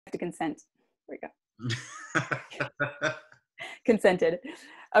to consent. There we go. Consented.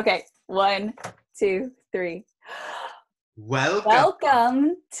 Okay, 1, 2, 3.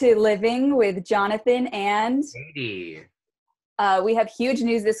 Welcome to Living with Jonathan and Katy. We have huge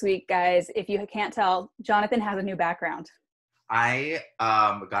news this week, guys. If you can't tell, Jonathan has a new background. I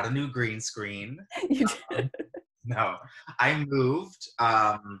got a new green screen. You did. No, I moved.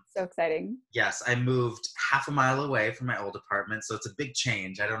 So exciting. Yes, I moved half a mile away from my old apartment, so it's a big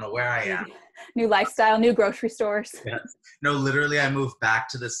change. I don't know where I am. New lifestyle, new grocery stores. Yes. No, literally, I moved back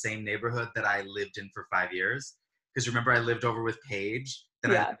to the same neighborhood that I lived in for 5 years. Because remember, I lived over with Paige,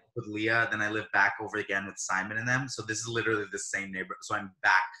 then I lived with Leah, then I lived back over again with Simon and them. So this is literally the same neighborhood. So I'm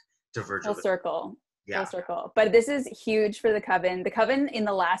back to Virgil. Full circle. Yeah. Full circle. But this is huge for the Coven. The Coven, in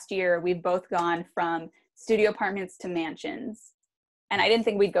the last year, we've both gone from studio apartments to mansions. And I didn't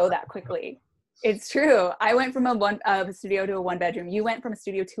think we'd go that quickly. It's true. I went from a studio to a 1-bedroom. You went from a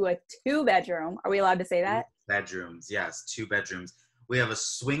studio to a 2-bedroom. Are we allowed to say that? Bedrooms, yes, 2 bedrooms. We have a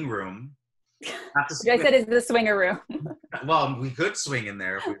swing room. Which I said is the swinger room. Well, we could swing in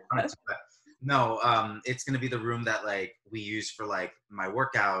there if we wanted to, but no, it's going to be the room that like we use for like my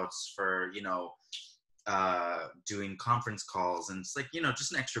workouts, for, you know, doing conference calls, and it's like, you know,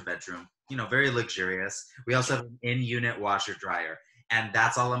 just an extra bedroom, you know, very luxurious. We also have an in-unit washer dryer, and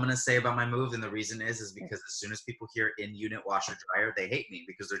that's all I'm going to say about my move. And the reason is because as soon as people hear in-unit washer dryer, they hate me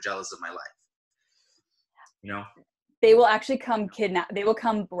because they're jealous of my life, you know. They will actually come kidnap. They will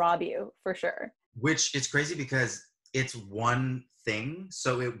come rob you for sure. Which is crazy because it's one thing,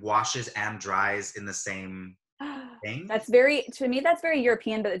 so it washes and dries in the same thing. That's very, to me, that's very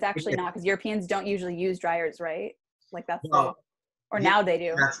European, but it's actually not, because Europeans don't usually use dryers, right? Like that's, now they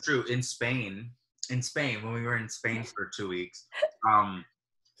do. That's true. In Spain, when we were in Spain for 2 weeks,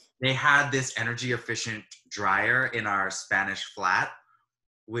 they had this energy efficient dryer in our Spanish flat,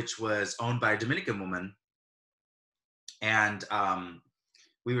 which was owned by a Dominican woman. And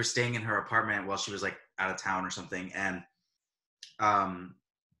we were staying in her apartment while she was like out of town or something. And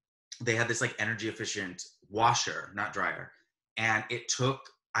they had this like energy efficient washer, not dryer. And it took,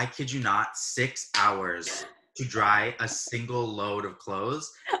 I kid you not, 6 hours to dry a single load of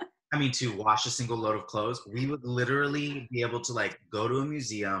clothes. I mean, to wash a single load of clothes. We would literally be able to like go to a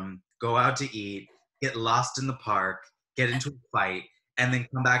museum, go out to eat, get lost in the park, get into a fight, and then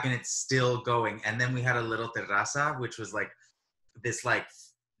come back and it's still going. And then we had a little terraza, which was like this, like,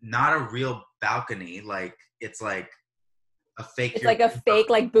 not a real balcony. Like, it's like a fake. It's like a fake,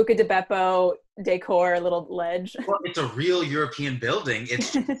 like, Buca de Beppo decor little ledge. Well, it's a real European building.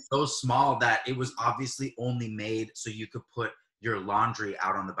 It's so small that it was obviously only made so you could put your laundry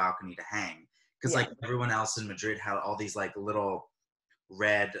out on the balcony to hang. Because, like, everyone else in Madrid had all these, like, little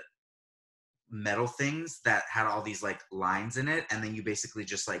red metal things that had all these like lines in it, and then you basically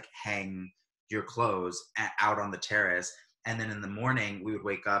just like hang your clothes out on the terrace, and then in the morning we would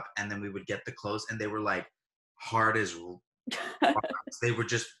wake up and then we would get the clothes, and they were like hard as they were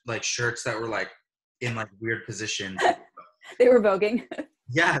just like shirts that were like in like weird positions. They were voguing.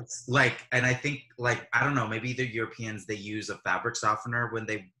 Yes, like, and I think like, I don't know, maybe the Europeans, they use a fabric softener when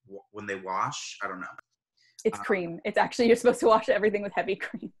they wash. I don't know. It's cream. It's actually, you're supposed to wash everything with heavy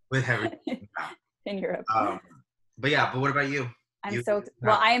cream. With heavy cream, in Europe. But what about you? I'm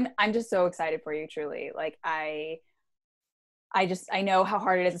just so excited for you, truly. Like, I know how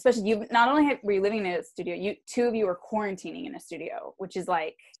hard it is, especially you. Not only were you living in a studio, two of you were quarantining in a studio, which is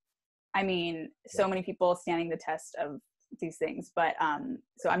like, I mean, so many people standing the test of these things. But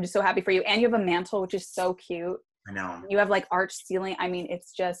so I'm just so happy for you. And you have a mantle, which is so cute. I know. You have like arch ceiling. I mean,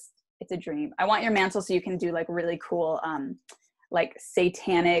 it's a dream. I want your mantle so you can do like really cool, like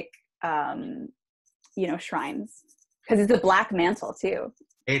satanic, you know, shrines. Because it's a black mantle too.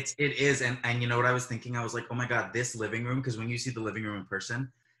 It is, and you know what I was thinking? I was like, oh my god, this living room. Because when you see the living room in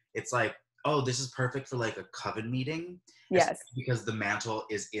person, it's like, oh, this is perfect for like a coven meeting. Yes. Because the mantle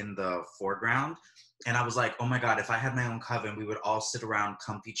is in the foreground, and I was like, oh my god, if I had my own coven, we would all sit around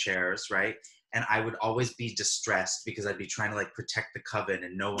comfy chairs, right? And I would always be distressed because I'd be trying to like protect the coven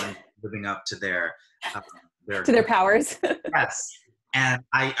and no one living up to their to their powers. Yes. And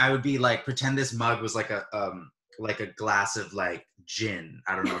I would be like, pretend this mug was like a glass of like gin.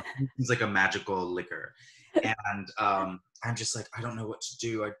 I don't know. It's like a magical liquor. And I'm just like, I don't know what to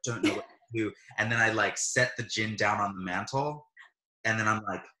do. I don't know what to do. And then I like set the gin down on the mantle, and then I'm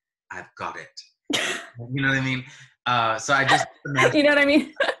like, I've got it. You know what I mean? So I just, you know what I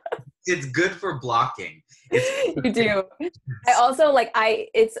mean? It's good for blocking. You do. I also like, I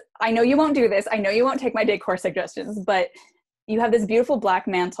know you won't do this. I know you won't take my decor suggestions, but you have this beautiful black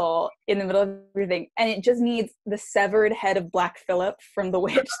mantle in the middle of everything, and it just needs the severed head of Black Phillip from The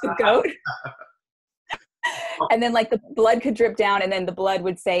Witch, the goat. And then like the blood could drip down, and then the blood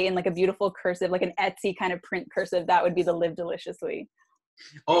would say in like a beautiful cursive, like an Etsy kind of print cursive, that would be the live deliciously.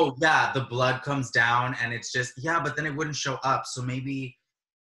 Oh yeah, the blood comes down and it's just, yeah, but then it wouldn't show up. So maybe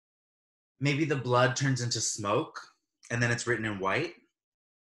the blood turns into smoke and then it's written in white.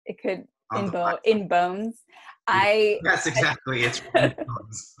 It could On in bones. Yes, exactly. It's written in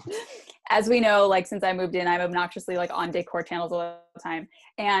bones. As we know, like since I moved in, I'm obnoxiously like on decor channels all the time,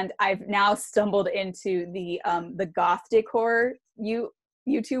 and I've now stumbled into the goth decor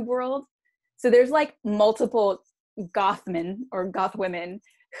YouTube world. So there's like multiple gothmen or goth women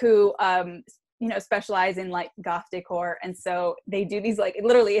who specialize in like goth decor, and so they do these like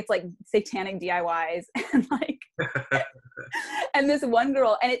literally it's like satanic DIYs and like and this one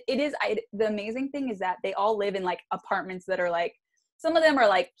girl, and the amazing thing is that they all live in like apartments that are like, some of them are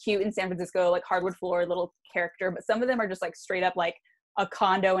like cute in San Francisco, like hardwood floor, little character, but some of them are just like straight up like a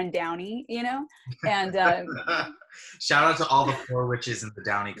condo in Downey, and shout out to all the poor witches in the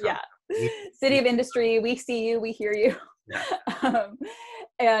Downey condo. Yeah, City of Industry, we see you, we hear you. Yeah.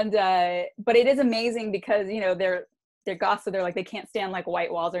 But it is amazing because they're goths, so they're like, they can't stand like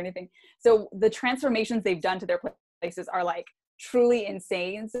white walls or anything, so the transformations they've done to their places are like truly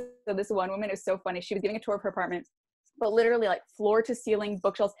insane. So this one woman is so funny. She was giving a tour of her apartment, but literally like floor to ceiling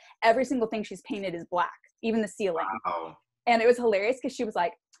bookshelves, every single thing she's painted is black, even the ceiling. Wow. And it was hilarious because she was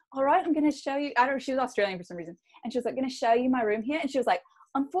like, all right, I'm going to show you. I don't know, she was Australian for some reason. And she was like, going to show you my room here. And she was like,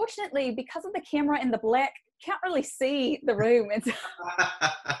 unfortunately, because of the camera in the black, can't really see the room.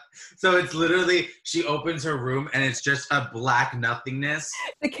 So it's literally, she opens her room and it's just a black nothingness.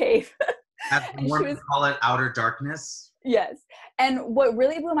 The cave. As the Mormons call it, outer darkness. Yes. And what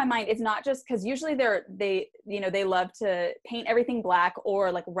really blew my mind is not just because usually they love to paint everything black,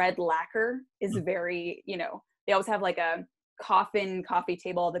 or like red lacquer is very, they always have like a coffin coffee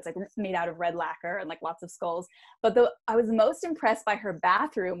table that's like made out of red lacquer and like lots of skulls. But I was most impressed by her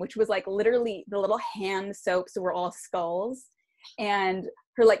bathroom, which was like literally the little hand soaps were all skulls, and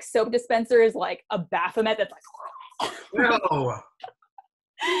her like soap dispenser is like a Baphomet that's like no.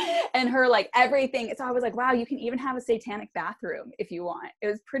 And her like everything. So I was like, wow, you can even have a satanic bathroom if you want. It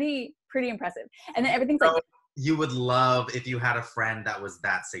was pretty impressive. And then everything's like, you would love if you had a friend that was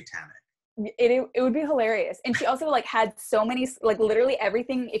that satanic. It would be hilarious. And she also like had so many, like literally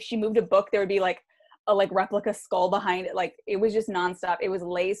everything. If she moved a book, there would be like a like replica skull behind it. Like it was just nonstop. It was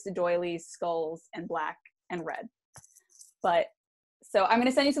lace doilies, skulls, and black and red. But so I'm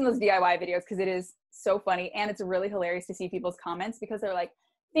gonna send you some of those DIY videos because it is so funny, and it's really hilarious to see people's comments because they're like,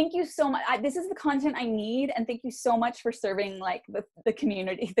 thank you so much. This is the content I need, and thank you so much for serving like the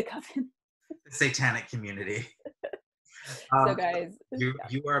community, the coven. The satanic community. So guys,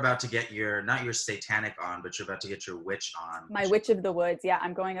 you are about to get not your satanic on, but you're about to get your witch on. My witch of the woods. Yeah,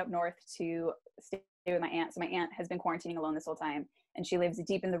 I'm going up north to stay with my aunt. So my aunt has been quarantining alone this whole time, and she lives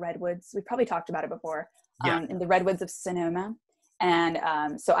deep in the redwoods. We've probably talked about it before. Yeah. In the redwoods of Sonoma. And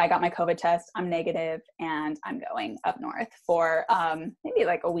so I got my COVID test. I'm negative, and I'm going up north for maybe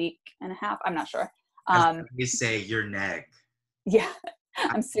like a week and a half. I'm not sure. You say you're neg. Yeah,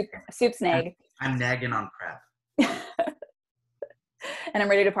 I'm soup snag. I'm nagging on prep. And I'm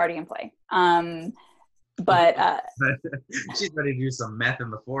ready to party and play. But she's ready to do some meth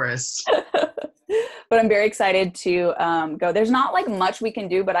in the forest. But I'm very excited to go. There's not like much we can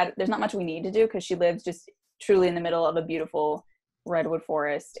do, but there's not much we need to do because she lives just truly in the middle of a beautiful redwood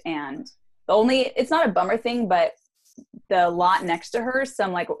forest. And it's not a bummer thing, but the lot next to her,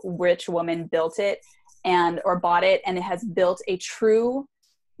 some like rich woman built it or bought it, and it has built a true,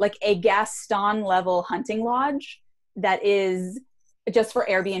 like a Gaston level hunting lodge that is just for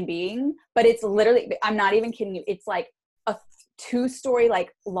Airbnb, but it's literally, I'm not even kidding you, it's like a 2-story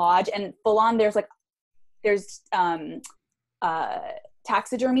like lodge, and full on there's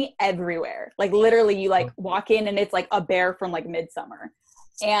taxidermy everywhere. Like literally you like walk in and it's like a bear from like Midsummer.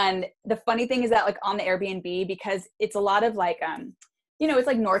 And the funny thing is that like on the Airbnb, because it's a lot of like it's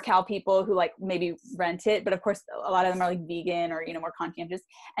like NorCal people who like maybe rent it, but of course a lot of them are like vegan or more conscientious.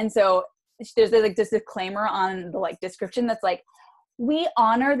 And so there's like this disclaimer on the like description that's like, we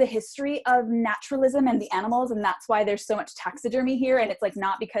honor the history of naturalism and the animals, and that's why there's so much taxidermy here. And it's like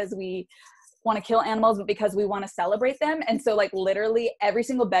not because we want to kill animals, but because we want to celebrate them. And so like literally every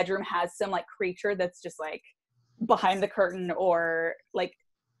single bedroom has some like creature that's just like behind the curtain, or like,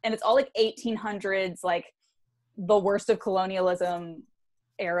 and it's all like 1800s, like the worst of colonialism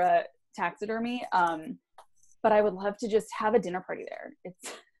era taxidermy. But I would love to just have a dinner party there.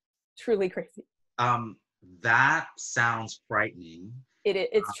 It's truly crazy. That sounds frightening.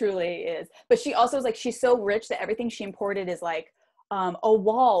 It's truly is. But she also is like, she's so rich that everything she imported is like a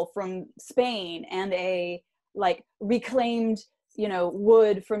wall from Spain and a like reclaimed, you know,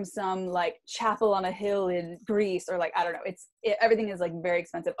 wood from some like chapel on a hill in Greece, or like, I don't know. Everything is like very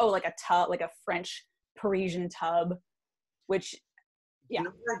expensive. Oh, like a tub, like a French Parisian tub, which, yeah. You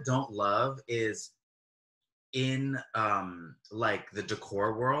know what I don't love is in like the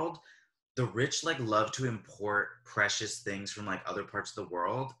decor world, the rich like love to import precious things from like other parts of the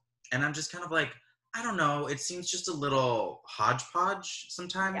world. And I'm just kind of like, I don't know, it seems just a little hodgepodge Yeah.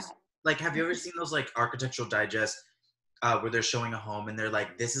 sometimes. Like, have you ever seen those like architectural digest where they're showing a home and they're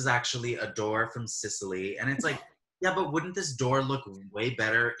like, this is actually a door from Sicily? And it's like, yeah, but wouldn't this door look way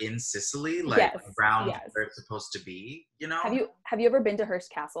better in Sicily, like Yes. around Yes. where it's supposed to be, you Have know? you ever been to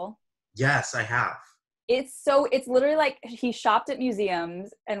Hearst Castle? Yes, I have. It's literally like he shopped at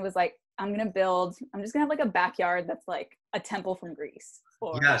museums and was like, I'm just gonna have like a backyard that's like a temple from Greece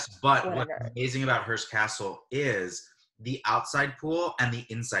or Yes, but what's whatever. amazing about Hearst Castle is the outside pool and the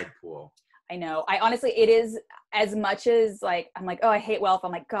inside pool. I know. I honestly, it is, as much as like, I'm like, oh, I hate Wealth.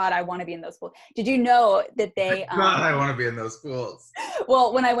 I'm like, God, I want to be in those pools. Did you know that they, God, I want to be in those pools.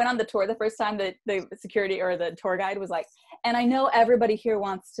 well, when I went on the tour the first time, the security or the tour guide was like, and I know everybody here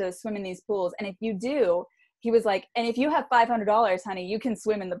wants to swim in these pools. And if you do, he was like, and if you have $500, honey, you can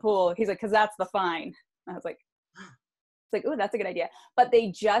swim in the pool. He's like, because that's the fine. I was like, it's like, oh, that's a good idea. But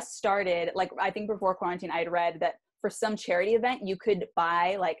they just started, like, I think before quarantine, I had read that for some charity event, you could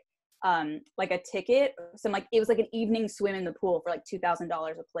buy like a ticket. Some like, it was like an evening swim in the pool for like $2,000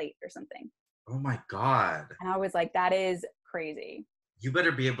 a plate or something. Oh my God. And I was like, that is crazy. You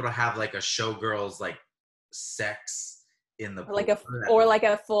better be able to have like a showgirls like sex in the Or pool. like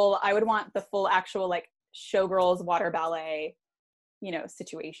a full, I would want the full actual like showgirls water ballet, you know,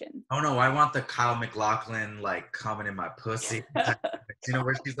 situation. Oh no, I want the Kyle MacLachlan like coming in my pussy. You know,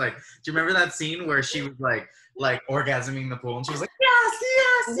 where she's like, do you remember that scene where she was like orgasming in the pool and she was like, yes,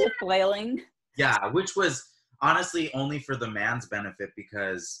 yes, yes. Flailing. Yeah, which was honestly only for the man's benefit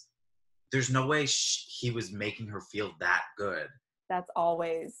because there's no way he was making her feel that good. That's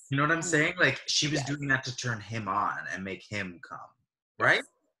always. You know what I'm saying? Like she was Yes. doing that to turn him on and make him come, right?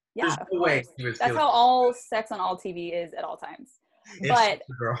 Yeah, There's no way he was. That's how all sex on all TV is at all times. But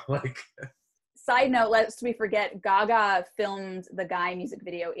girl, like. Side note, lest we forget, Gaga filmed the Guy music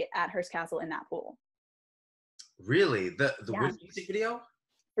video at Hearst Castle in that pool. Really? The Yeah. which music video?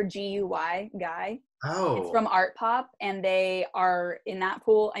 For GUY, Guy. Oh. It's from Art Pop, and they are in that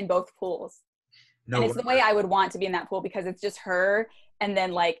pool, in both pools. No, and it's the way I would want to be in that pool because it's just her, and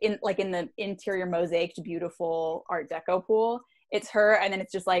then like in the interior mosaiced, beautiful Art Deco pool, it's her, and then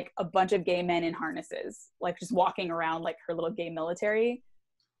it's just like a bunch of gay men in harnesses, like just walking around like her little gay military.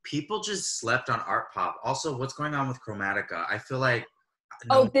 People just slept on Art Pop. Also, what's going on with Chromatica? I feel like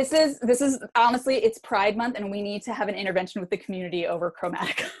this is honestly, it's Pride Month, and we need to have an intervention with the community over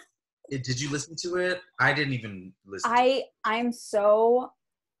Chromatica. Did you listen to it? I didn't even listen.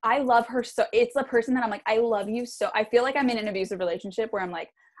 I love her so. It's the person that I'm like, I love you so. I feel like I'm in an abusive relationship where I'm like,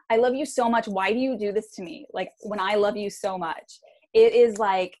 I love you so much. Why do you do this to me? Like, when I love you so much, it is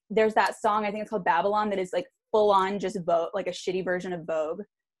like, there's that song, I think it's called Babylon, that is like full on just Vogue, like a shitty version of Vogue.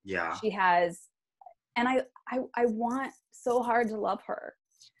 Yeah. She has, and I want so hard to love her.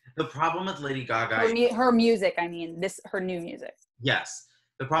 The problem with Lady Gaga, her music, I mean, her new music. Yes.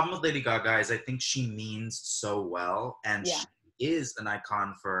 The problem with Lady Gaga is I think she means so well, and she is an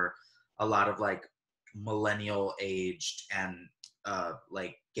icon for a lot of like millennial aged and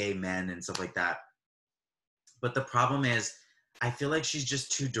like gay men and stuff like that. But the problem is I feel like she's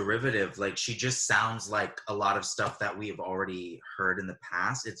just too derivative. Like she just sounds like a lot of stuff that we have already heard in the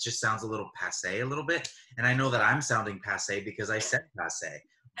past. It just sounds a little passe a little bit. And I know that I'm sounding passe because I said passe,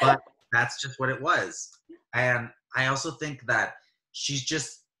 but that's just what it was. And I also think that she's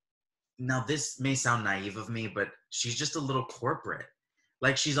just, now this may sound naive of me, but she's just a little corporate.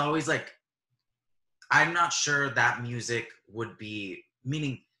 Like she's always like, I'm not sure that music would be,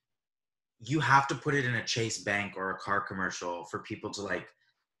 meaning you have to put it in a Chase Bank or a car commercial for people to like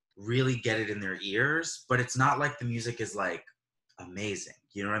really get it in their ears, but it's not like the music is like amazing.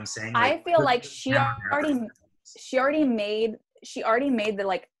 You know what I'm saying? Like, I feel like she already made the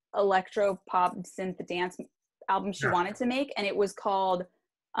like electro pop synth dance album she wanted to make, and it was called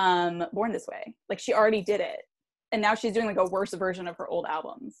Born This Way. Like she already did it, and now she's doing like a worse version of her old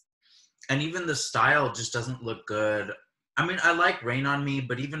albums. And even the style just doesn't look good. I mean, I like Rain on Me,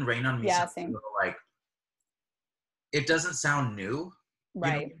 but even Rain on Me sounds a little like, it doesn't sound new. Right.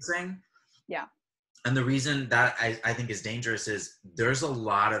 You know what I'm saying? Yeah. And the reason that I think is dangerous is there's a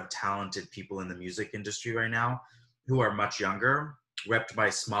lot of talented people in the music industry right now who are much younger, repped by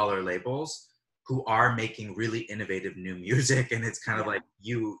smaller labels, who are making really innovative new music. And it's kind of Yeah. like,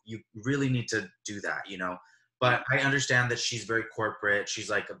 you really need to do that, you know? But I understand that she's very corporate. She's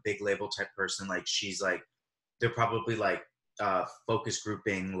like a big label type person. Like she's like, they're probably like focus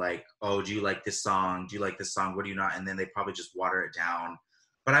grouping, like, oh, do you like this song? Do you like this song? What do you not? And then they probably just water it down.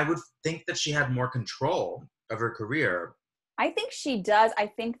 But I would think that she had more control of her career. I think she does. I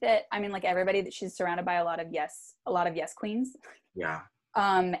think that, I mean, like everybody, that she's surrounded by a lot of yes queens. Yeah.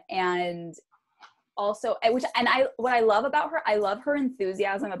 And also, what I love about her, I love her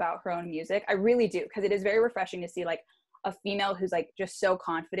enthusiasm about her own music. I really do, because it is very refreshing to see like a female who's like just so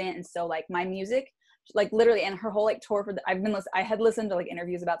confident and so like, my music, like literally, and her whole like tour for I had listened to like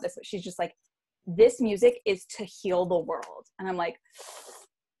interviews about this, but she's just like, this music is to heal the world. And I'm like,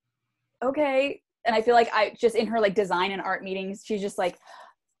 okay. And I feel like I just, in her like design and art meetings, she's just like,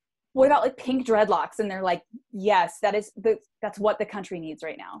 what about like pink dreadlocks? And they're like, yes, that's what the country needs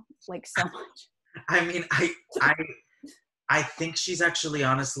right now. Like so much. I mean, I think she's actually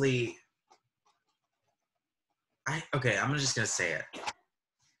honestly, I'm just gonna say it.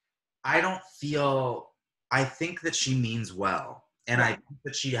 I think that she means well, and I think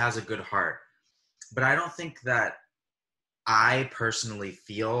that she has a good heart, but I don't think that I personally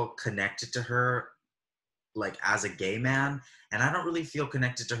feel connected to her like as a gay man, and I don't really feel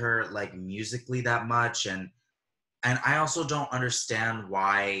connected to her like musically that much, and I also don't understand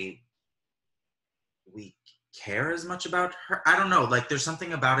why we care as much about her. I don't know, like there's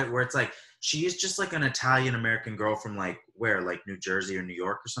something about it where it's like she is just like an Italian American girl from like where, like New Jersey or New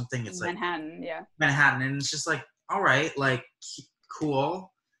York or something. It's like Manhattan, yeah. Manhattan, and it's just like, all right, like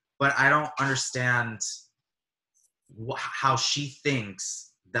cool, but I don't understand how she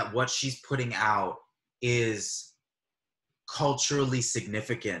thinks that what she's putting out is culturally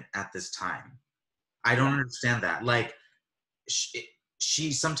significant at this time. I don't understand that. Like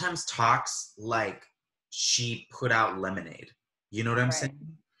she sometimes talks like she put out Lemonade. You know what I'm saying?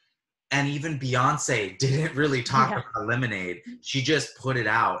 And even Beyonce didn't really talk about Lemonade. She just put it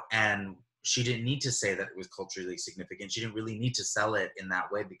out, and she didn't need to say that it was culturally significant. She didn't really need to sell it in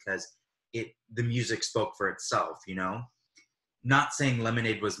that way because the music spoke for itself, you know? Not saying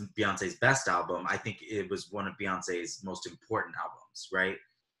Lemonade was Beyonce's best album. I think it was one of Beyonce's most important albums, right?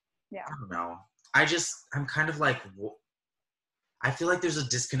 Yeah. I don't know. I'm kind of like, I feel like there's a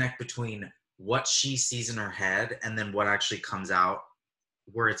disconnect between what she sees in her head and then what actually comes out,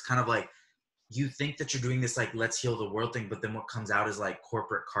 where it's kind of like, you think that you're doing this like let's heal the world thing, but then what comes out is like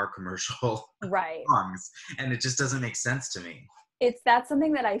corporate car commercial songs, and it just doesn't make sense to me. That's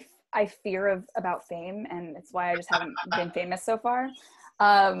something that I fear about fame, and it's why I just haven't been famous so far.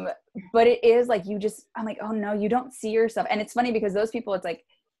 But it is like, I'm like, oh no, you don't see yourself. And it's funny because those people, it's like,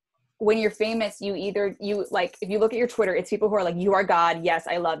 when you're famous, you like, if you look at your Twitter, it's people who are like, you are God, yes,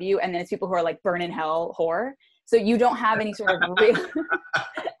 I love you. And then it's people who are like, burn in hell, whore. So you don't have any sort of real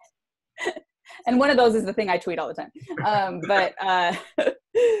and one of those is the thing I tweet all the time.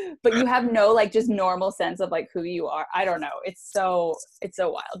 But you have no like just normal sense of like who you are. I don't know. It's so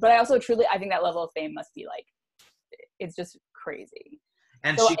wild. But I also truly, I think that level of fame must be like, it's just crazy.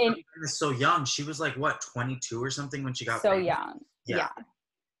 And so, she was so young. She was like, what, 22 or something when she got so famous? young. Yeah.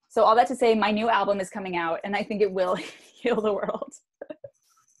 So all that to say, my new album is coming out, and I think it will heal the world.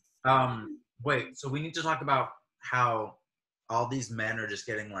 Wait, so we need to talk about how all these men are just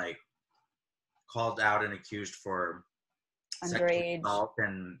getting like called out and accused for underage assault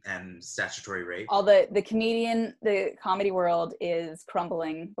and statutory rape. All the comedy world is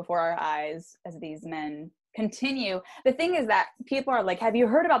crumbling before our eyes as these men continue. The thing is that people are like, have you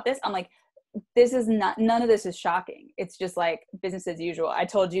heard about this? I'm like, none of this is shocking. It's just like business as usual. I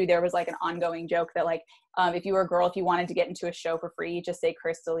told you there was like an ongoing joke that like, if you were a girl, if you wanted to get into a show for free, just say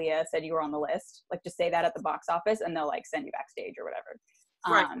Chris D'Elia said you were on the list. Like, just say that at the box office and they'll like send you backstage or whatever.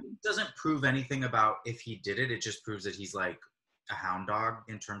 Right. It doesn't prove anything about if he did it. It just proves that he's like a hound dog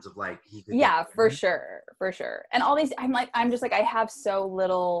in terms of like he could. Yeah, for sure. And all these, I'm just like, I have so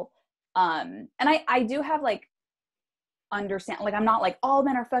little, and I do have like understand, like I'm not like all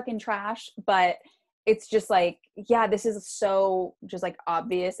men are fucking trash, but it's just like, yeah, this is so just like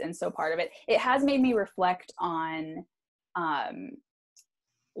obvious and so part of it. It has made me reflect on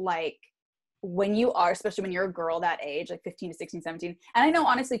like when you are, especially when you're a girl that age, like 15 to 16, 17. And I know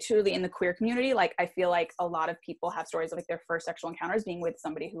honestly, truly in the queer community, like I feel like a lot of people have stories of like their first sexual encounters being with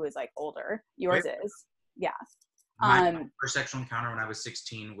somebody who is like older. Yours is. Yeah. My first sexual encounter when I was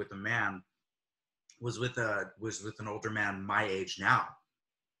 16 with a man was with an older man my age now.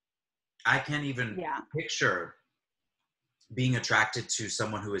 I can't even Yeah. picture being attracted to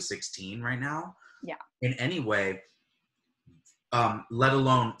someone who is 16 right now Yeah. in any way, let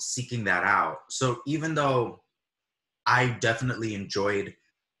alone seeking that out. So even though I definitely enjoyed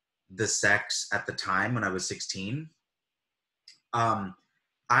the sex at the time when I was 16, um,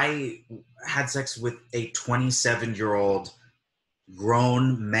 I had sex with a 27-year-old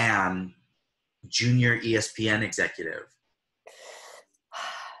grown man, junior ESPN executive.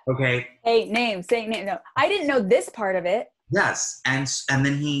 Okay. Say name. No, I didn't know this part of it. Yes, and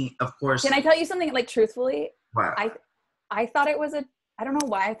then he, of course. Can I tell you something? Like, truthfully, Wow. I thought it was a. I don't know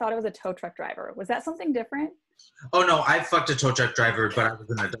why I thought it was a tow truck driver. Was that something different? Oh no, I fucked a tow truck driver, but I was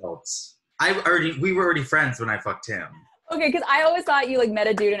an adult. We were already friends when I fucked him. Okay, because I always thought you like met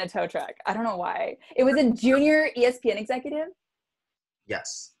a dude in a tow truck. I don't know why. It was a junior ESPN executive.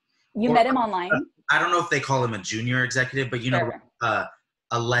 Yes. You Or, met him online. I don't know if they call him a junior executive, but you know, Sure.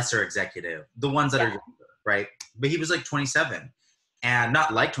 a lesser executive, the ones that are younger, right? But he was like 27, and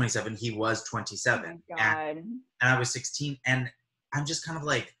not like 27. He was 27, Oh my God. and I was 16, and I'm just kind of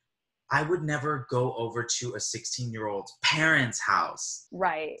like, I would never go over to a 16-year-old's parents' house,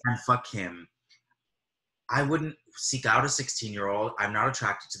 right, and fuck him. I wouldn't seek out a 16-year-old. I'm not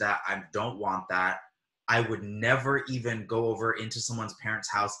attracted to that. I don't want that. I would never even go over into someone's parents'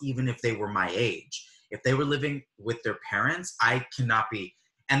 house, even if they were my age. If they were living with their parents, I cannot be.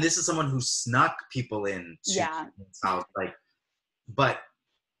 And this is someone who snuck people in to his house, like, but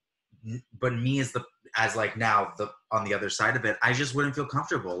me as like now the on the other side of it, I just wouldn't feel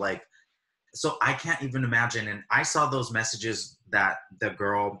comfortable. Like, so I can't even imagine. And I saw those messages that the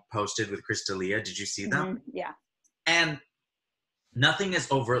girl posted with Crystalia. Did you see them? Mm-hmm. Yeah. And nothing is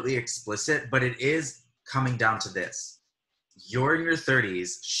overtly explicit, but it is coming down to this. You're in your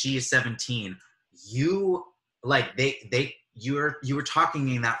 30s, she is 17. You like you were talking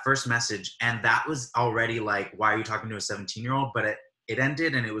in that first message, and that was already like, why are you talking to a 17-year-old? But it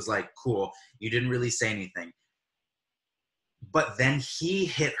ended and it was like, cool. You didn't really say anything. But then he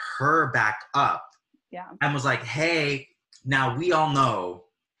hit her back up. Yeah. And was like, hey, now we all know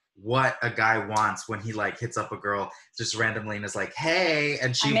what a guy wants when he like hits up a girl just randomly and is like, hey,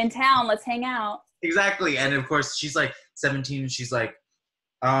 and I'm in town, let's hang out. Exactly. And of course she's like 17 and she's like,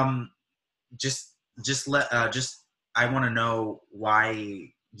 just I want to know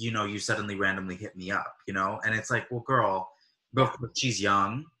why, you suddenly randomly hit me up, and it's like, well, girl, but she's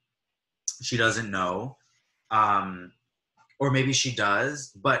young, she doesn't know, or maybe she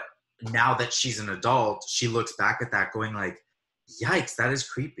does, but now that she's an adult, she looks back at that going like, yikes, that is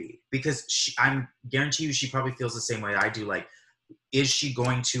creepy. Because I'm guarantee you she probably feels the same way I do. Like, is she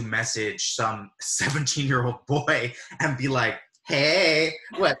going to message some 17-year-old boy and be like, hey,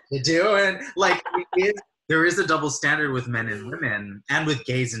 what you doing? Like, there is a double standard with men and women and with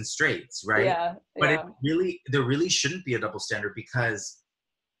gays and straights, right? Yeah. But there really shouldn't be a double standard, because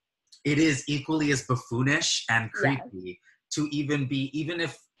it is equally as buffoonish and creepy to even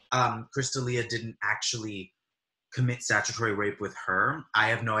if Crystalia didn't actually commit statutory rape with her. I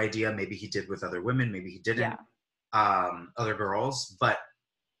have no idea. Maybe he did with other women. Maybe he didn't. Other girls. But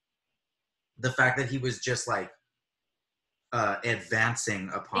the fact that he was just like advancing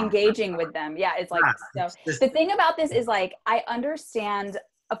upon engaging with them. Yeah. It's like, so the thing about this is like, I understand,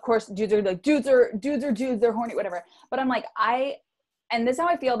 of course, dudes are like, dudes, they're horny, whatever. But I'm like, and this is how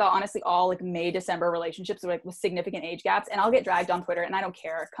I feel about honestly all like May, December relationships like with significant age gaps. And I'll get dragged on Twitter and I don't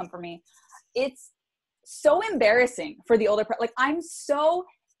care. Come for me. It's so embarrassing for the older, like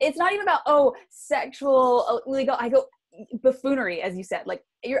it's not even about, sexual, legal, I go buffoonery, as you said, like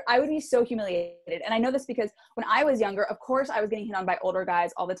I would be so humiliated. And I know this because when I was younger, of course I was getting hit on by older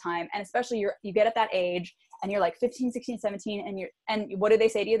guys all the time. And especially you get at that age and you're like 15, 16, 17 and what do they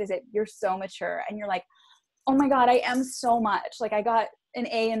say to you? They say, you're so mature. And you're like, oh my God, I am so much. Like I got an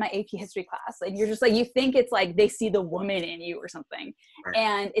A in my AP history class. And you're just like, you think it's like they see the woman in you or something. Right.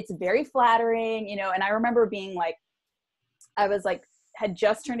 And it's very flattering, and I remember being like, I was like, had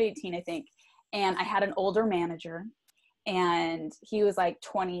just turned 18, I think. And I had an older manager and he was like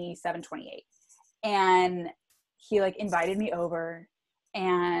 27, 28. And he like invited me over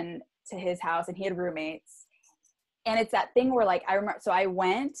and to his house and he had roommates. And it's that thing where like, I remember, so I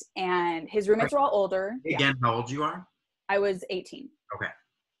went and his roommates were all older. Again, how old you are? I was 18. Okay.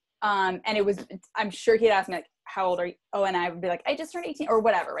 And I'm sure he'd ask me like, how old are you? Oh, and I would be like, I just turned 18 or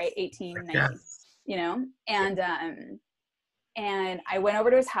whatever, right? 18, 19, and I went over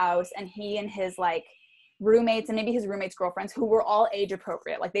to his house and he and his like roommates and maybe his roommates' girlfriends who were all age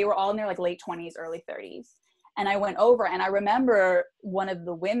appropriate. Like they were all in their like late 20s, early 30s. And I went over and I remember one of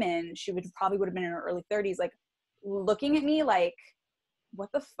the women, she would have been in her early 30s, like looking at me like what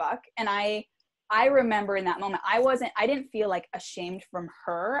the fuck? And I remember in that moment, I didn't feel like ashamed from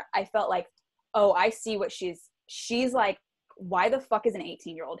her. I felt like, oh, I see what she's like, why the fuck is an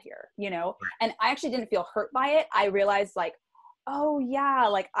 18-year-old here? You know? And I actually didn't feel hurt by it. I realized like, oh yeah,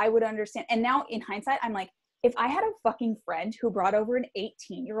 like I would understand. And now in hindsight, I'm like, if I had a fucking friend who brought over an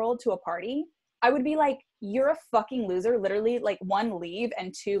 18-year-old to a party, I would be like, you're a fucking loser. Literally, like, one, leave,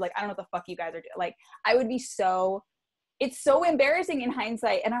 and two, like, I don't know what the fuck you guys are doing. Like, I would be so, it's so embarrassing in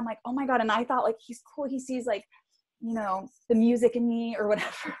hindsight. And I'm like, oh my God. And I thought like, he's cool. He sees like, you know, the music in me or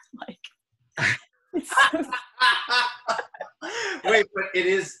whatever. Like, it's so wait, but it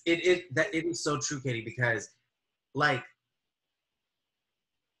is so true, Katy, because like,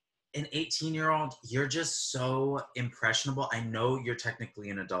 an 18-year-old, you're just so impressionable. I know you're technically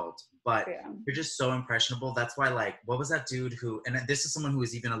an adult, but you're just so impressionable. That's why, like, what was that dude who, and this is someone who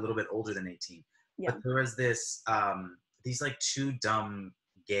is even a little bit older than 18, but there was this, these like two dumb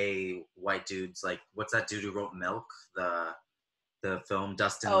gay white dudes, like, what's that dude who wrote Milk, the film,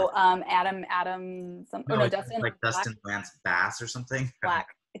 Dustin? Oh, Adam, Dustin. Like Dustin Lance Bass or something. Black.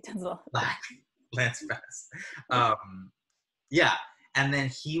 It does look Black. Lance Bass. Yeah. And then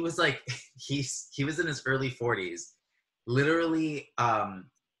he was like, he was in his early 40s, literally,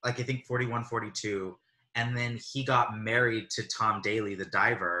 like I think 41, 42. And then he got married to Tom Daly, the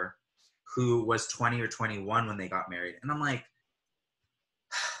diver, who was 20 or 21 when they got married. And I'm like,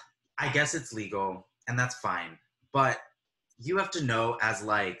 I guess it's legal and that's fine. But you have to know, as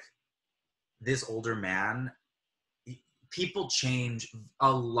like this older man, people change a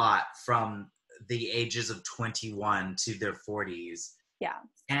lot from the ages of 21 to their 40s. Yeah.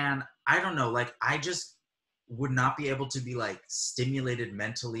 And I don't know, like, I just would not be able to be like stimulated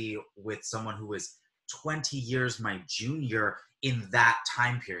mentally with someone who is 20 years my junior in that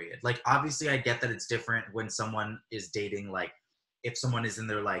time period. Like, obviously I get that it's different when someone is dating, like, if someone is in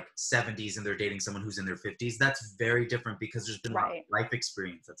their like 70s and they're dating someone who's in their 50s, that's very different because there's been life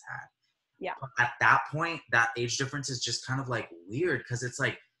experience that's had. Yeah. But at that point, that age difference is just kind of like weird, because it's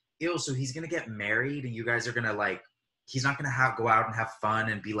like, ew, so he's gonna get married and you guys are gonna like, he's not gonna go out and have fun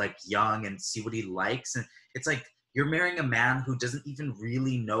and be like young and see what he likes. And it's like, you're marrying a man who doesn't even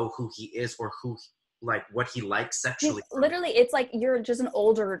really know who he is or who, like, what he likes sexually. Literally, it's like you're just an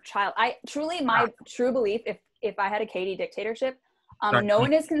older child. My true belief, if I had a Katy dictatorship, no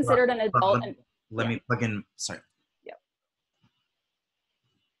one is considered an adult. Let me plug in. Sorry. Yeah.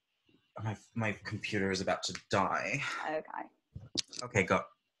 My computer is about to die. Okay, go.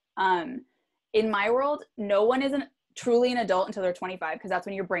 In my world, no one is truly an adult until they're 25, because that's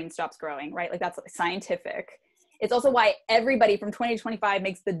when your brain stops growing, right? Like, that's scientific. It's also why everybody from 20 to 25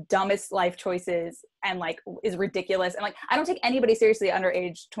 makes the dumbest life choices and like is ridiculous. And like, I don't take anybody seriously under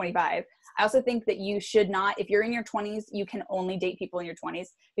age 25. I also think that you should not, if you're in your 20s, you can only date people in your 20s,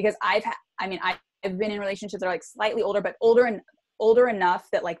 because I've been in relationships that are like slightly older, but older enough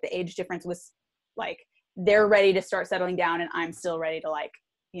that like the age difference was like, they're ready to start settling down and I'm still ready to, like,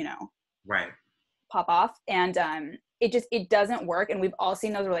 you know, pop off. And it doesn't work. And we've all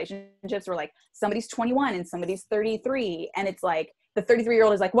seen those relationships where like somebody's 21 and somebody's 33, and it's like the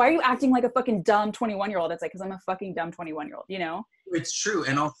 33-year-old is like, why are you acting like a fucking dumb 21-year-old? It's like, because I'm a fucking dumb 21-year-old, you know? It's true.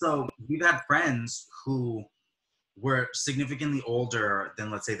 And also, we've had friends who were significantly older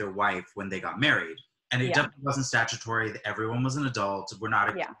than, let's say, their wife when they got married. And it definitely wasn't statutory. Everyone was an adult. We're not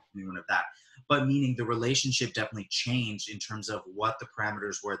accusing anyone of that. But meaning the relationship definitely changed in terms of what the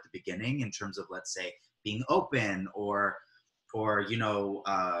parameters were at the beginning, in terms of, let's say, being open or you know,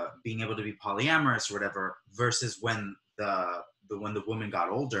 being able to be polyamorous or whatever, versus when the woman got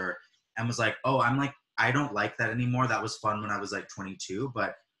older and was like, oh, I don't like that anymore. That was fun when I was like 22,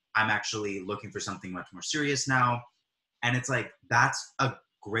 but I'm actually looking for something much more serious now. And it's like, that's a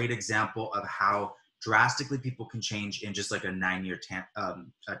great example of how drastically people can change in just like a 9-year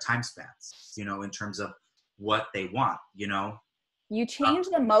time span, you know, in terms of what they want, you know? You change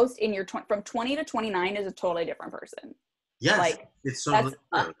the most in your from 20 to 29 is a totally different person. Yes, like, it's totally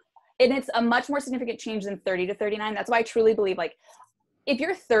true. And it's a much more significant change than 30 to 39. That's why I truly believe, like, if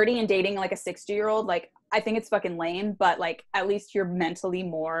you're 30 and dating like a 60-year-old, like, I think it's fucking lame, but like, at least you're mentally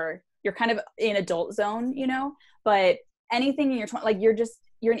more, you're kind of in adult zone, you know? But anything in your 20s, like, you're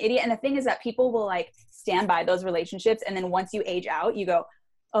an idiot. And the thing is that people will like stand by those relationships. And then once you age out, you go,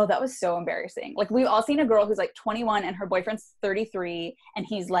 oh, that was so embarrassing. Like, we've all seen a girl who's like 21 and her boyfriend's 33 and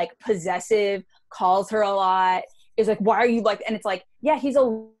he's like possessive, calls her a lot, is like, why are you like, and it's like, yeah, he's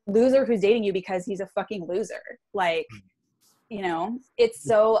a loser who's dating you because he's a fucking loser. Like, you know, it's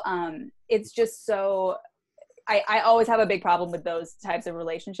so, it's just so, I always have a big problem with those types of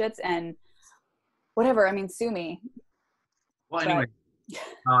relationships. And whatever, I mean, sue me. Well, anyway,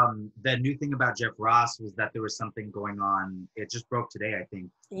 The new thing about Jeff Ross was that there was something going on. It just broke today, I think.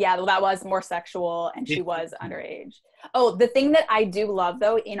 Yeah, well, that was more sexual, and she was underage. Oh, the thing that I do love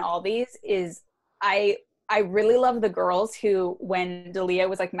though in all these is I really love the girls who, when Dalia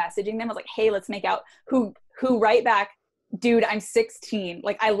was like messaging them, I was like, hey, let's make out, who write back, dude, I'm 16.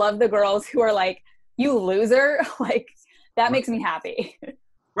 Like, I love the girls who are like, you loser. Like, that makes me happy.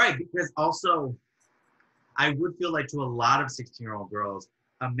 Right, because also I would feel like to a lot of 16-year-old girls,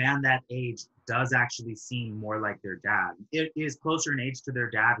 a man that age does actually seem more like their dad. It is closer in age to their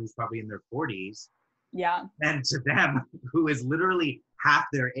dad, who's probably in their 40s, Yeah. than to them, who is literally half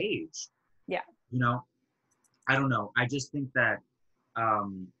their age. Yeah. You know, I don't know. I just think that,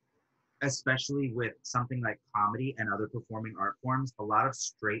 especially with something like comedy and other performing art forms, a lot of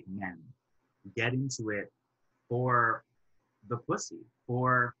straight men get into it for the pussy,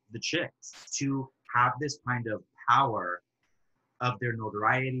 for the chicks, to have this kind of power of their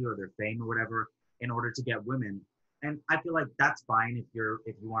notoriety or their fame or whatever in order to get women. And I feel like that's fine if you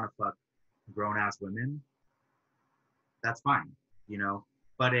want to fuck grown ass women, that's fine, you know.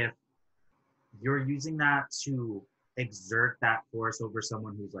 But if you're using that to exert that force over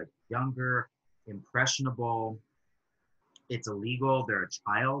someone who's like younger, impressionable, it's illegal, they're a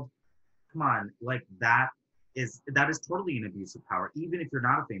child. Come on, like that is totally an abuse of power, even if you're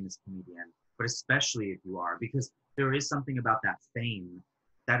not a famous comedian, but especially if you are, because there is something about that fame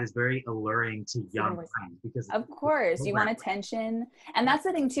that is very alluring to young minds. Because of course you want attention, and that's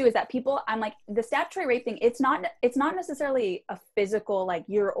the thing too, is that people, I'm like, the statutory rape thing, it's not necessarily a physical, like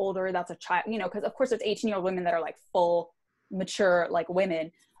you're older, that's a child, you know, because of course there's 18-year-old women that are like full mature like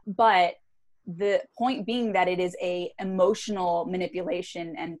women, but the point being that it is a emotional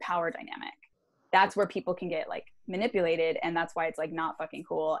manipulation and power dynamic. That's where people can get like manipulated, and that's why it's like not fucking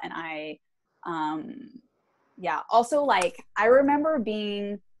cool. And yeah, also like I remember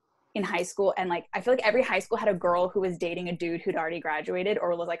being in high school, and like I feel like every high school had a girl who was dating a dude who'd already graduated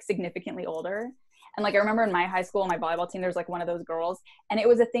or was like significantly older. And like I remember in my high school, my volleyball team, there's like one of those girls, and it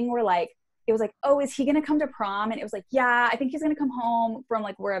was a thing where like it was like, oh, is he gonna come to prom? And it was like, yeah, I think he's gonna come home from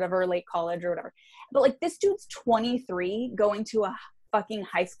like wherever, late college or whatever. But like this dude's 23 going to a fucking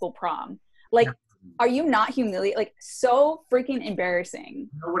high school prom. Like, are you not humiliated? Like, so freaking embarrassing.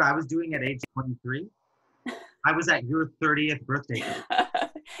 You know what I was doing at age 23? I was at your 30th birthday.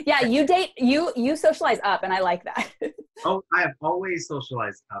 Yeah, you socialize up, and I like that. Oh, I have always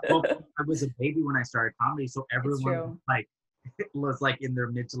socialized up. Well, I was a baby when I started comedy, so everyone like was like in their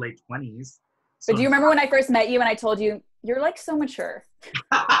mid to late 20s. So but do you remember when I first met you and I told you, you're like so mature?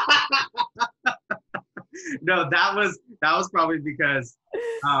 No, that was probably because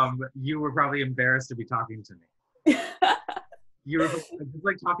you were probably embarrassed to be talking to me. You were just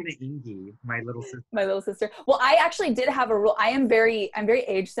like talking to Ingy, my little sister. My little sister. Well, I actually did have a rule. I'm very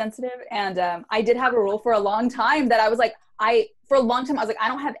age sensitive, and I did have a rule for a long time that I was like, for a long time I was like, I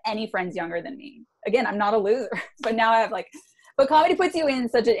don't have any friends younger than me. Again, I'm not a loser, but now I have like, but comedy puts you in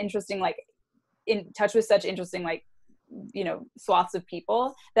such an interesting, like, in touch with such interesting, like, you know, swaths of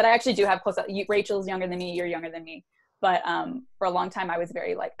people that I actually do have close. Rachel's younger than me. You're younger than me. But for a long time, I was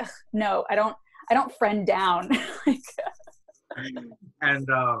very like, no, I don't friend down. Like, and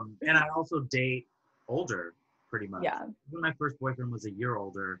I also date older, pretty much. Yeah. Even my first boyfriend was a year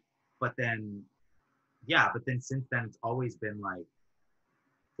older, but then since then it's always been like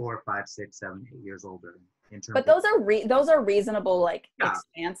 4, 5, 6, 7, 8 years older. But those are reasonable, like,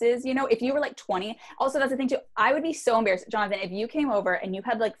 expanses, you know. If you were like 20, also that's the thing too, I would be so embarrassed, Jonathan, if you came over and you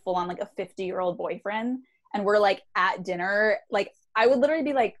had like full on like a 50-year-old boyfriend and we're like at dinner, like I would literally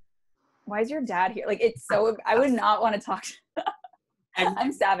be like, why is your dad here? Like, it's so, I would not want to talk to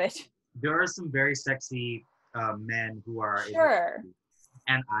I'm savage. There are some very sexy men who are sure,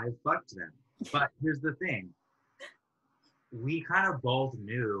 and I fucked them. But here's the thing, we kind of both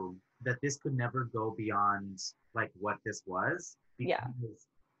knew that this could never go beyond like what this was, because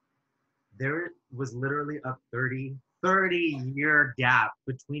there was literally a 30-year gap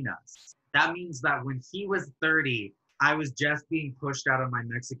between us. That means that when he was 30, I was just being pushed out of my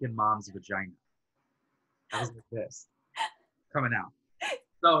Mexican mom's vagina. I was like this, coming out.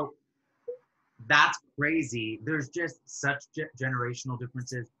 So that's crazy. There's just such generational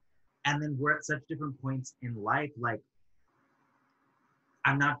differences. And then we're at such different points in life. Like,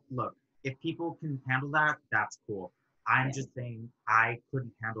 look, if people can handle that, that's cool. I'm just saying I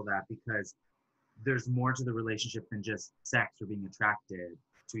couldn't handle that, because there's more to the relationship than just sex or being attracted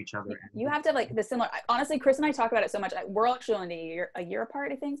to each other. You have to have like the similar, honestly, Chris and I talk about it so much. We're actually only a year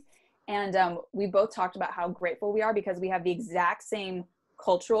apart, I think. And we both talked about how grateful we are because we have the exact same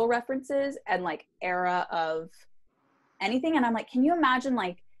cultural references and like era of anything. And I'm like, can you imagine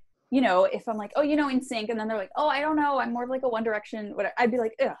like, you know, if I'm like, oh, you know, in sync, and then they're like, oh, I don't know, I'm more of like a One Direction, whatever. I'd be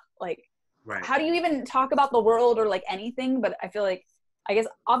like, ugh, like, Right. how do you even talk about the world or like anything? But I feel like, I guess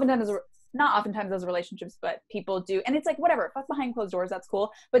oftentimes, not oftentimes those relationships, but people do. And it's like, whatever, fuck behind closed doors, that's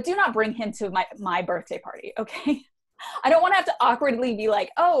cool. But do not bring him to my birthday party, okay? I don't want to have to awkwardly be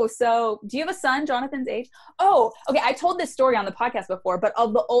like, oh, so do you have a son Jonathan's age? Oh, okay. I told this story on the podcast before, but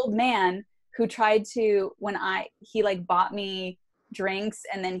of the old man who tried to, he like bought me drinks,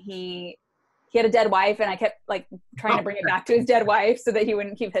 and then he had a dead wife, and I kept like trying to bring it back to his dead wife so that he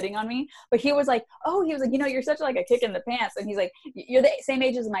wouldn't keep hitting on me. But he was like, you know, you're such like a kick in the pants. And he's like, you're the same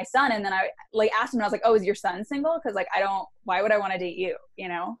age as my son. And then I like asked him, and I was like, oh, is your son single? Cause like, why would I want to date you? You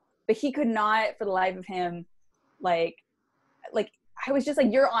know? But he could not for the life of him, like I was just like,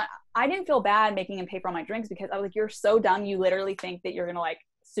 I didn't feel bad making him pay for all my drinks, because I was like, you're so dumb. You literally think that you're going to like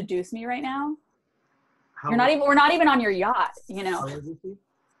seduce me right now. We're not even on your yacht, you know? How old is he?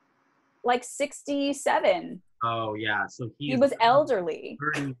 Like 67. Oh yeah. So he was elderly.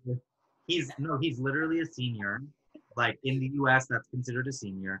 He's literally a senior. Like in the US, that's considered a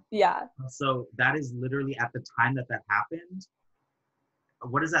senior. Yeah. So that is literally at the time that happened.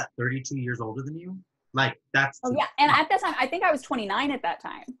 What is that? 32 years older than you? Like that's. Oh yeah. And at that time, I think I was 29 at that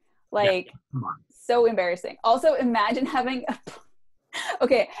time. Like, yeah, come on. So embarrassing. Also, imagine having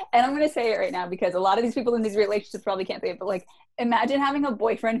okay, and I'm going to say it right now because a lot of these people in these relationships probably can't say it, but like, imagine having a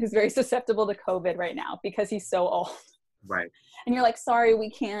boyfriend who's very susceptible to COVID right now because he's so old. Right. And you're like, sorry, we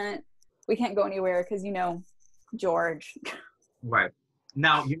can't go anywhere because, you know, George. Right.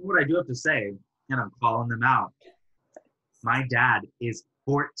 Now, you know what I do have to say, and I'm calling them out. My dad is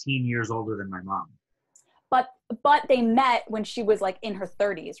 14 years older than my mom. But they met when she was like in her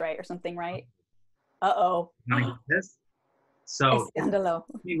 30s, right? Or something, right? Uh-oh. This? So let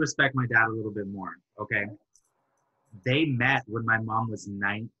me respect my dad a little bit more, okay? They met when my mom was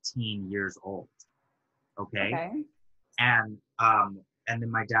 19 years old, okay? And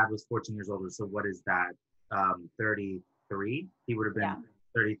then my dad was 14 years older. So what is that? 33? He would have been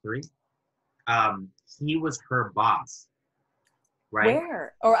 33. He was her boss, right?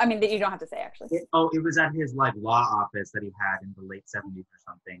 Where? Or I mean, you don't have to say actually. It was at his like law office that he had in the late 70s or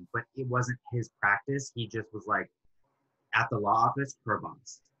something. But it wasn't his practice. He just was like at the law office, her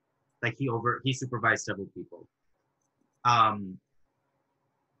boss. Like he supervised several people. But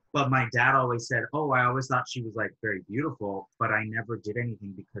my dad always said, oh, I always thought she was like very beautiful, but I never did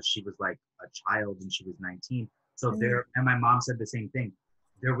anything because she was like a child and she was 19. So and my mom said the same thing.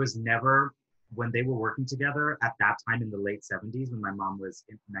 There was never, when they were working together at that time in the late 70s, when my mom was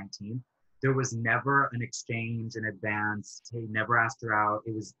 19, there was never an exchange, an advance. He never asked her out.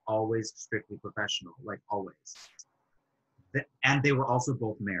 It was always strictly professional, like always. And they were also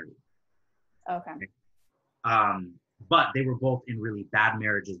both married. Okay. But they were both in really bad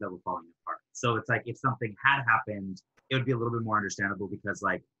marriages that were falling apart. So it's like if something had happened, it would be a little bit more understandable because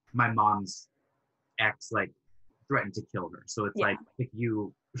like my mom's ex like threatened to kill her. So it's like if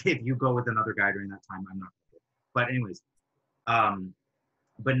you go with another guy during that time, I'm not gonna do it. But anyways,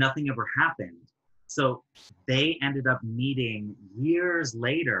 but nothing ever happened. So they ended up meeting years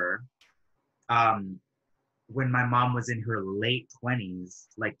later, when my mom was in her late 20s,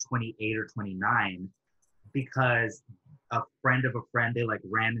 like 28 or 29, because a friend of a friend, they like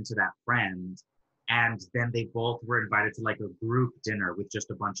ran into that friend, and then they both were invited to like a group dinner with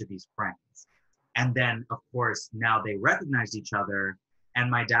just a bunch of these friends. And then of course now they recognized each other, and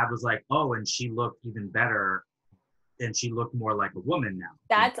my dad was like, oh, and she looked even better, and she looked more like a woman now.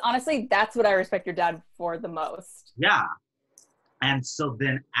 Honestly, that's what I respect your dad for the most. Yeah. And so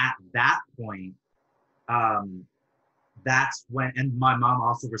then at that point, that's when, and my mom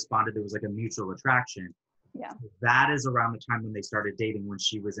also responded, it was like a mutual attraction. Yeah. So that is around the time when they started dating, when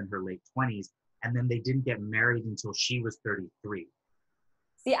she was in her late 20s. And then they didn't get married until she was 33.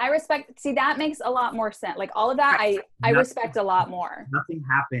 See, that makes a lot more sense. Like all of that, I respect a lot more. Nothing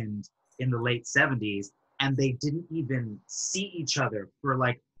happened in the late 70s, and they didn't even see each other for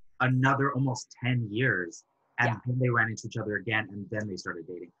like another almost 10 years. And then they ran into each other again, and then they started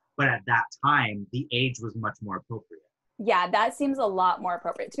dating. But at that time, the age was much more appropriate. Yeah, that seems a lot more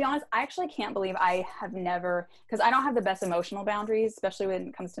appropriate. To be honest, I actually can't believe I have never, because I don't have the best emotional boundaries, especially when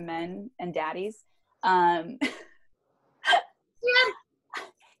it comes to men and daddies. Daddy,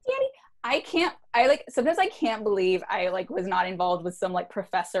 sometimes I can't believe I like was not involved with some like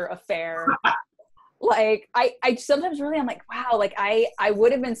professor affair. Like I sometimes really, I'm like, wow, like I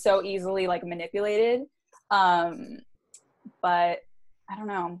would have been so easily like manipulated. But I don't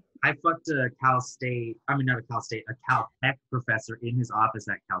know. I fucked a Caltech professor in his office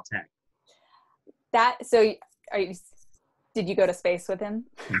at Caltech. So are you Did you go to space with him?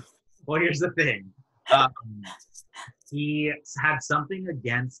 Well, here's the thing. Um, he had something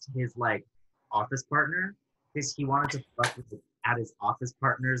against his like office partner because he wanted to fuck at his office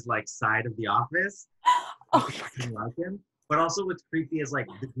partner's like side of the office. Oh, He didn't like him. But also what's creepy is like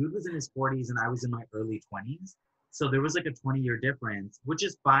the dude was in his 40s and I was in my early 20s. So there was like a 20-year difference, which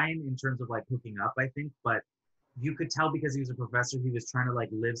is fine in terms of like hooking up, I think. But you could tell because he was a professor, he was trying to like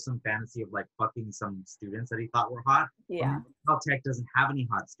live some fantasy of like fucking some students that he thought were hot. yeah. Caltech doesn't have any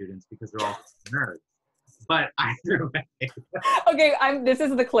hot students because they're all nerds. But either way, Okay, this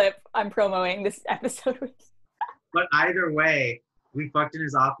is the clip I'm promoting this episode with. but either way, we fucked in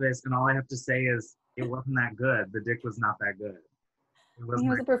his office, and all I have to say is it wasn't that good. The dick was not that good. He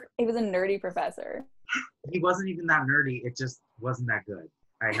was a nerdy professor. He wasn't even that nerdy. It just wasn't that good.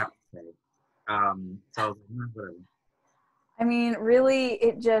 I have to say. So whatever. I mean,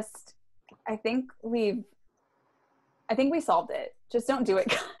 really, I think we solved it. Just don't do it,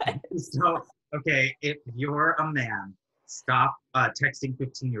 guys. So, okay, if you're a man, stop texting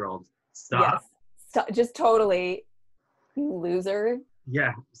 15-year-olds. Stop. Yes. Stop, just totally, you loser.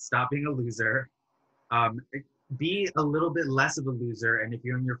 Yeah, stop being a loser. Be a little bit less of a loser, and if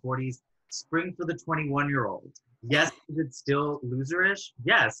you're in your 40s, spring for the 21-year-old. Yes, is it still loserish?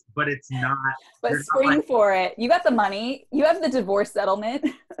 Yes, but it's not. But spring for it. You got the money. You have the divorce settlement.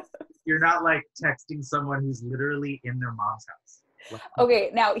 You're not like texting someone who's literally in their mom's house.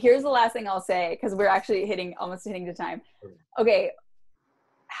 Okay, now here's the last thing I'll say, because we're actually almost hitting the time. Okay,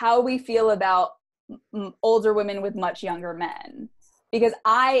 how we feel about older women with much younger men, because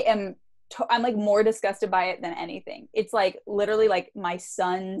I'm like more disgusted by it than anything. It's like literally like my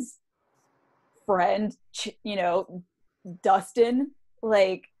son's friend, you know, Dustin,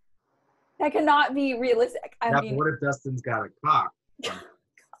 like that cannot be realistic. I mean, what if Dustin's got a cock?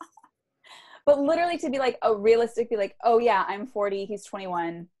 But literally to be like, realistically like, oh yeah, I'm 40, he's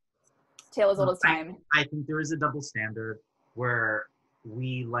 21, tale as old as time. I think there is a double standard where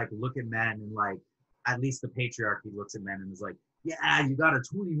we like look at men and like, at least the patriarchy looks at men and is like, yeah, you got a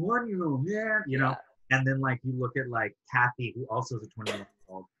 21-year-old man, you know? And then like you look at like Kathy, who also is a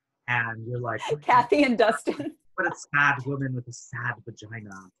 21-year-old, and you're like, Kathy and Dustin. What a sad woman with a sad vagina.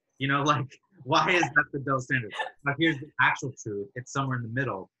 You know, like, why is that the double standard? But here's the actual truth. It's somewhere in the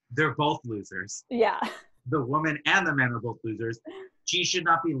middle. They're both losers. Yeah. The woman and the man are both losers. She should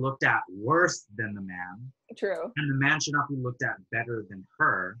not be looked at worse than the man. True. And the man should not be looked at better than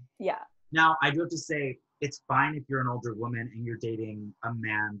her. Yeah. Now, I do have to say, it's fine if you're an older woman and you're dating a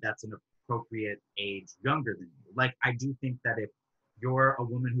man that's an appropriate age younger than you. Like, I do think that if you're a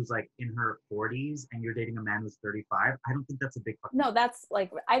woman who's like in her 40s and you're dating a man who's 35, I don't think that's a big fucking No, that's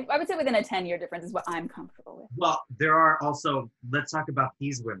like, I would say within a 10-year difference is what I'm comfortable with. Well, there are also, let's talk about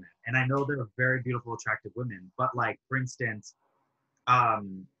these women. And I know they're very beautiful, attractive women, but like, for instance,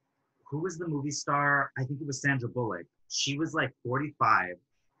 who was the movie star? I think it was Sandra Bullock. She was like 45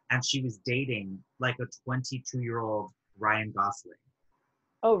 and she was dating like a 22-year-old Ryan Gosling.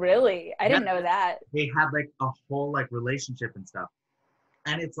 Oh, really? I didn't know that. They had like a whole like relationship and stuff.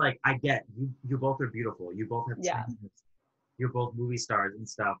 And it's like, I get, you both are beautiful. You both have talents. You're both movie stars and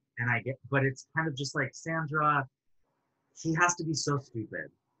stuff. And I get, but it's kind of just like, Sandra, he has to be so stupid.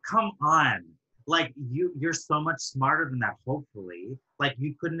 Come on. Like, you're so much smarter than that, hopefully. Like,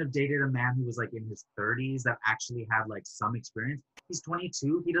 you couldn't have dated a man who was like in his 30s that actually had like some experience. He's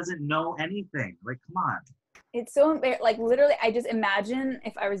 22. He doesn't know anything. Like, come on. It's so like literally, I just imagine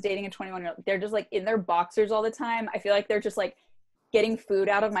if I was dating a 21-year-old, they're just like in their boxers all the time. I feel like they're just like getting food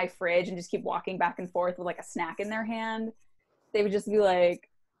out of my fridge and just keep walking back and forth with like a snack in their hand. They would just be like,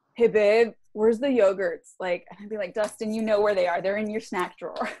 hey babe, where's the yogurts? Like, and I'd be like, Dustin, you know where they are. They're in your snack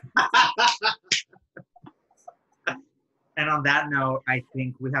drawer. And on that note, I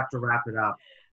think we have to wrap it up.